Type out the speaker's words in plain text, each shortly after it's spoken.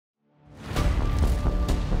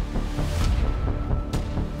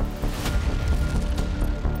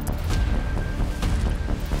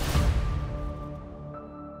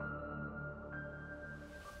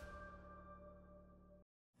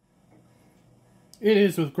It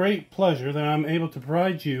is with great pleasure that I'm able to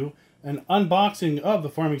provide you an unboxing of the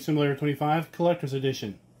Farming Simulator 25 Collector's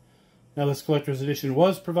Edition. Now, this Collector's Edition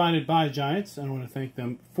was provided by Giants, and I want to thank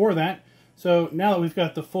them for that. So now that we've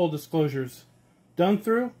got the full disclosures done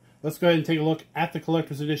through, let's go ahead and take a look at the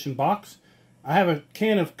Collector's Edition box. I have a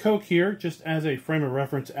can of Coke here just as a frame of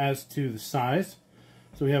reference as to the size.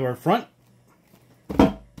 So we have our front.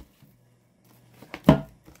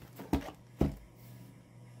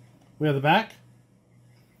 We have the back,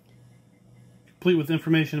 complete with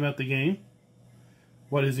information about the game,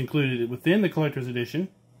 what is included within the Collector's Edition.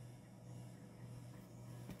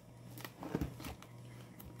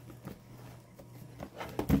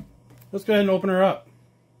 Let's go ahead and open her up.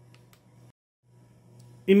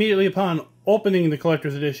 Immediately upon opening the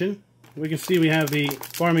Collector's Edition, we can see we have the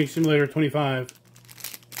Farming Simulator 25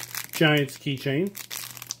 Giants keychain,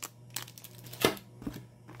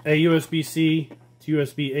 a USB-C to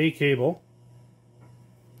USB-A cable,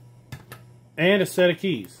 and a set of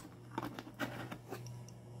keys.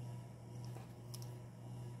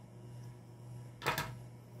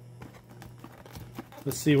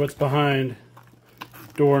 Let's see what's behind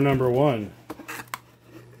door number 1.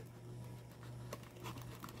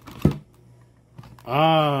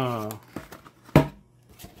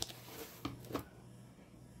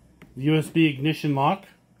 USB ignition lock.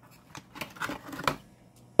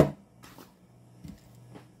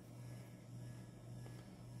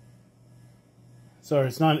 Sorry,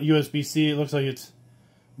 it's not USB-C. It looks like it's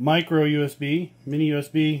micro USB, mini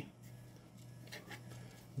USB.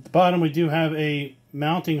 At the bottom, we do have a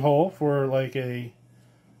mounting hole for like a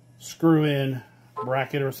screw-in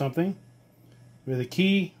bracket or something. We have a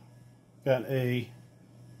key. Got a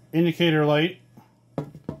indicator light.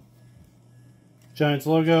 Giants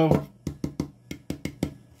logo.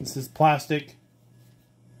 This is plastic.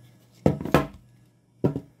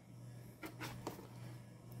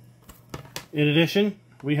 In addition,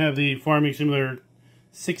 we have the Farming Simulator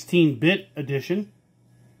 16-bit edition.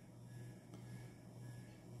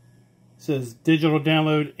 It says digital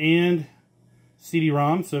download and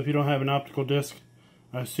CD-ROM, so if you don't have an optical disc,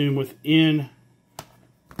 I assume within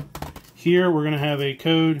here we're going to have a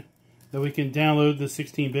code that we can download the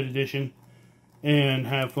 16-bit edition and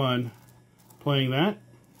have fun playing that.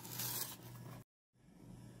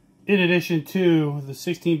 In addition to the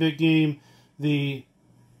 16-bit game, the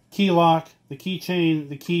key lock, the keychain,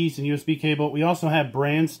 the keys, and USB cable. We also have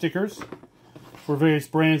brand stickers for various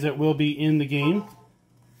brands that will be in the game.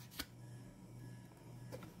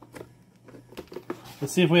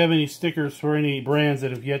 Let's see if we have any stickers for any brands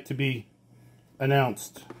that have yet to be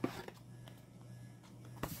announced.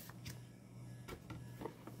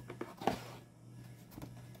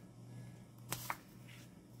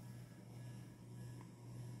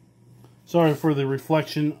 Sorry for the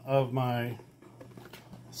reflection of my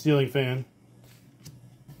ceiling fan.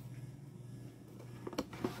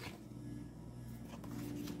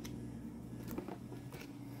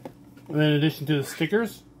 And then in addition to the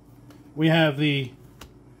stickers, we have the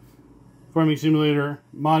Farming Simulator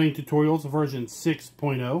modding tutorials version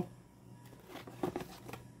 6.0.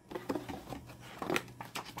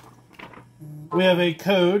 We have a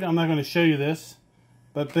code. I'm not going to show you this,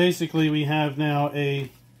 but basically we have now a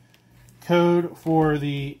code for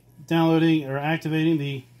the downloading or activating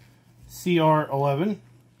the CR11.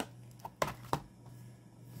 So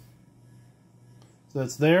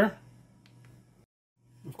that's there.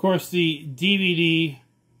 Of course, the DVD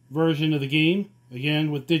version of the game,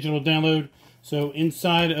 again with digital download. So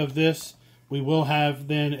inside of this, we will have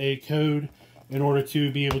then a code in order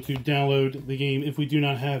to be able to download the game if we do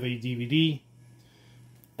not have a DVD.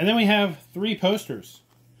 And then we have 3 posters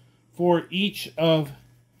for each of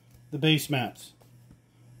the base maps.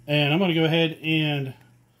 And I'm going to go ahead and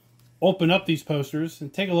open up these posters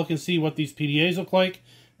and take a look and see what these PDAs look like.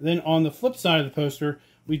 And then on the flip side of the poster,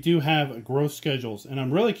 we do have growth schedules. And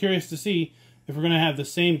I'm really curious to see if we're going to have the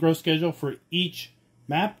same growth schedule for each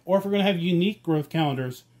map, or if we're going to have unique growth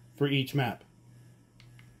calendars for each map.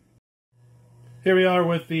 Here we are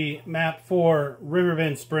with the map for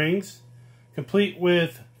Riverbend Springs, complete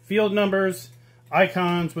with field numbers,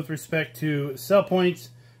 icons with respect to sell points,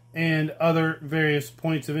 and other various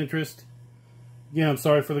points of interest. Again, I'm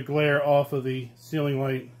sorry for the glare off of the ceiling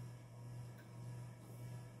light.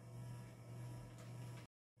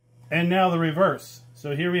 And now the reverse.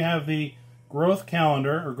 So here we have the growth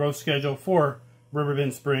calendar, or growth schedule for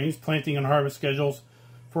Riverbend Springs, planting and harvest schedules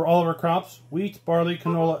for all of our crops: wheat, barley,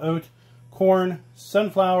 canola, oat, corn,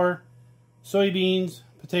 sunflower, soybeans,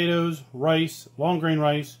 potatoes, rice, long grain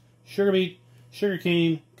rice, sugar beet,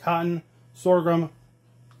 sugarcane, cotton, sorghum,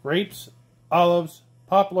 grapes, olives,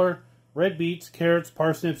 poplar, red beets, carrots,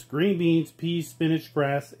 parsnips, green beans, peas, spinach,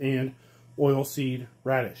 grass, and oilseed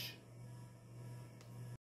radish.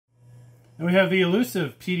 And we have the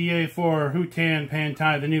elusive PDA for Hutan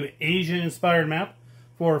Pantai, the new Asian-inspired map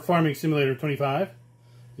for Farming Simulator 25.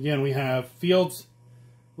 Again, we have fields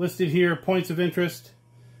listed here, points of interest.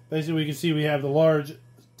 Basically, we can see we have the large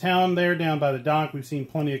town there down by the dock. We've seen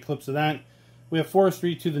plenty of clips of that. We have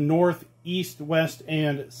forestry to the north, east, west,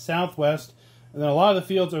 and southwest. And then a lot of the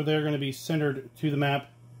fields are there going to be centered to the map.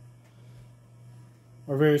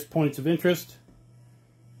 Our various points of interest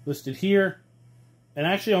listed here. And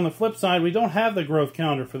actually on the flip side, we don't have the growth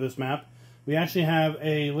calendar for this map. We actually have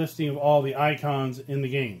a listing of all the icons in the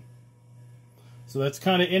game. So that's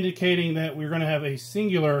kind of indicating that we're going to have a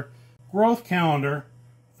singular growth calendar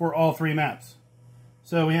for all three maps.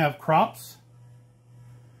 So we have crops,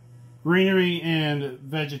 greenery and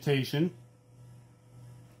vegetation,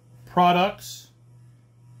 products.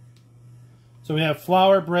 So we have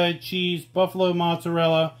flour, bread, cheese, buffalo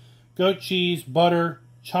mozzarella, goat cheese, butter,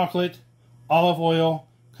 chocolate, olive oil,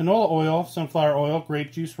 canola oil, sunflower oil,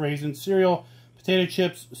 grape juice, raisins, cereal, potato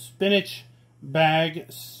chips, spinach, bag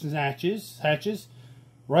hatches,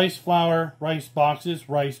 rice flour, rice boxes,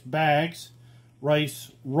 rice bags,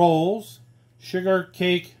 rice rolls, sugar,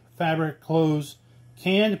 cake, fabric, clothes,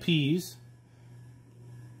 canned peas,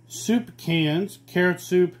 soup cans, carrot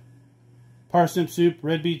soup, parsnip soup,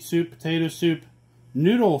 red beet soup, potato soup,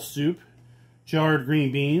 noodle soup, jarred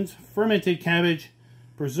green beans, fermented cabbage,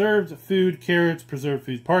 preserved food carrots, preserved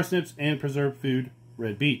food parsnips, and preserved food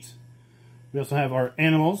red beets. We also have our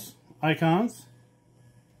animals icons.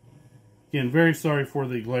 Again, very sorry for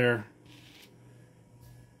the glare.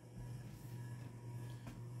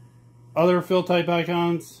 Other fill type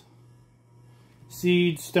icons: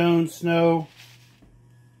 seed, stone, snow,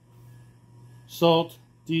 salt,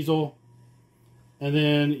 diesel, and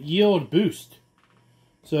then yield boost.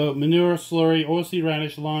 So manure, slurry, oilseed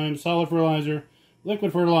radish, lime, solid fertilizer,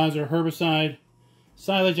 liquid fertilizer, herbicide,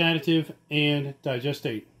 silage additive, and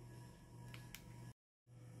digestate.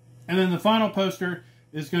 And then the final poster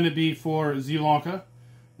is going to be for Sri-Lanka.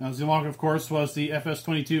 Now, Sri-Lanka, of course, was the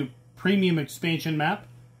FS22 premium expansion map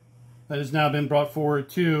that has now been brought forward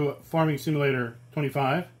to Farming Simulator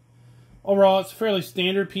 25. Overall, it's a fairly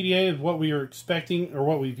standard PDA of what we are expecting or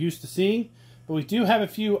what we've used to seeing, but we do have a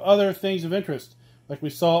few other things of interest. Like we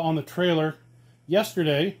saw on the trailer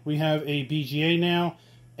yesterday, we have a BGA now,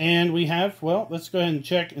 and we have, well, let's go ahead and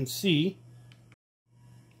check and see.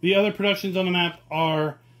 The other productions on the map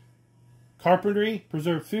are carpentry,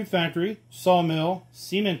 preserved food factory, sawmill,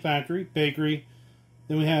 cement factory, bakery.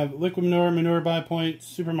 Then we have liquid manure, manure buy point,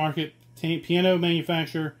 supermarket, piano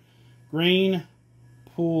manufacturer, grain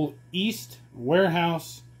pool east,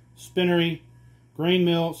 warehouse, spinnery, grain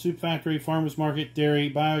mill, soup factory, farmers market,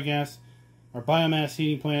 dairy, biogas, our biomass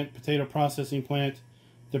heating plant, potato processing plant,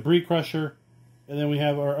 debris crusher, and then we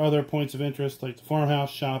have our other points of interest like the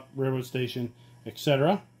farmhouse, shop, railroad station,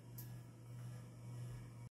 etc.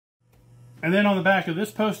 And then on the back of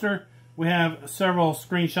this poster, we have several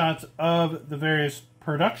screenshots of the various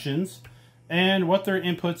productions and what their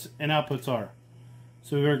inputs and outputs are.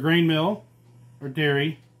 So we have our grain mill, or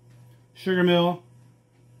dairy, sugar mill,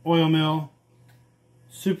 oil mill,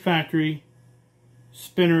 soup factory,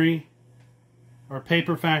 spinnery, our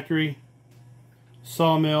paper factory,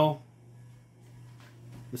 sawmill,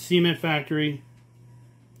 the cement factory,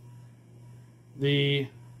 the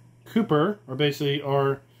cooper, or basically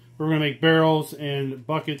our, we're going to make barrels and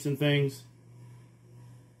buckets and things,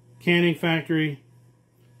 canning factory,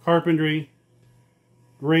 carpentry,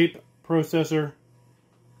 grape processor,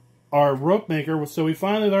 our rope maker. So we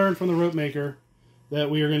finally learned from the rope maker that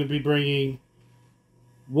we are going to be bringing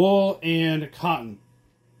wool and cotton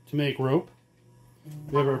to make rope.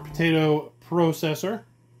 We have our potato processor,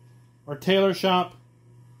 our tailor shop,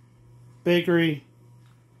 bakery,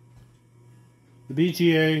 the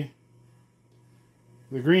BGA,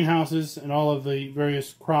 the greenhouses, and all of the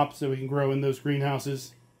various crops that we can grow in those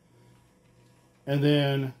greenhouses, and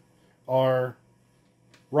then our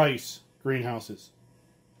rice greenhouses.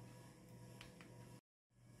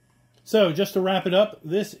 So just to wrap it up,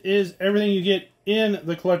 this is everything you get in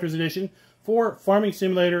the Collector's Edition for Farming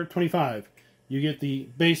Simulator 25. You get the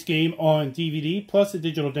base game on DVD plus a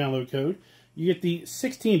digital download code. You get the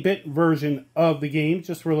 16-bit version of the game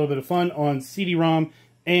just for a little bit of fun on CD-ROM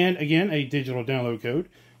and, again, a digital download code.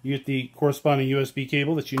 You get the corresponding USB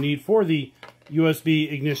cable that you need for the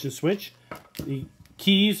USB ignition switch. The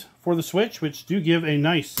keys for the switch, which do give a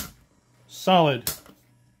nice, solid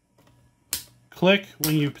click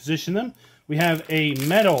when you position them. We have a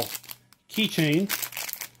metal keychain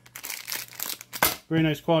Very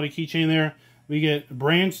nice quality keychain there. We get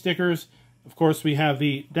brand stickers. Of course, we have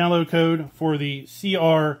the download code for the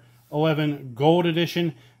CR11 Gold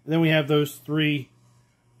Edition. And then we have those 3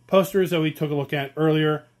 posters that we took a look at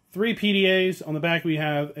earlier. 3 PDAs. On the back, we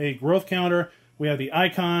have a growth counter. We have the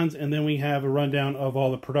icons, and then we have a rundown of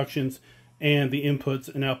all the productions and the inputs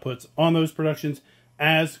and outputs on those productions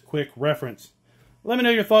as quick reference. Let me know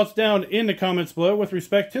your thoughts down in the comments below with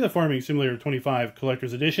respect to the Farming Simulator 25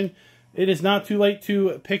 Collector's Edition. It is not too late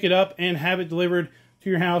to pick it up and have it delivered to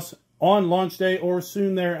your house on launch day or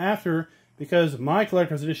soon thereafter, because my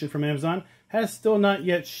Collector's Edition from Amazon has still not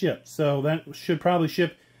yet shipped. So that should probably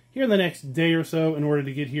ship here in the next day or so in order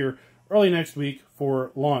to get here early next week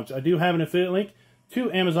for launch. I do have an affiliate link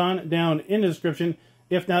to Amazon down in the description.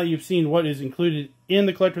 If now that you've seen what is included in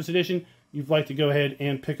the Collector's Edition, you'd like to go ahead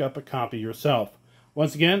and pick up a copy yourself.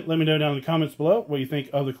 Once again, let me know down in the comments below what you think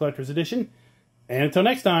of the Collector's Edition. And until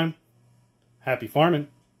next time, happy farming.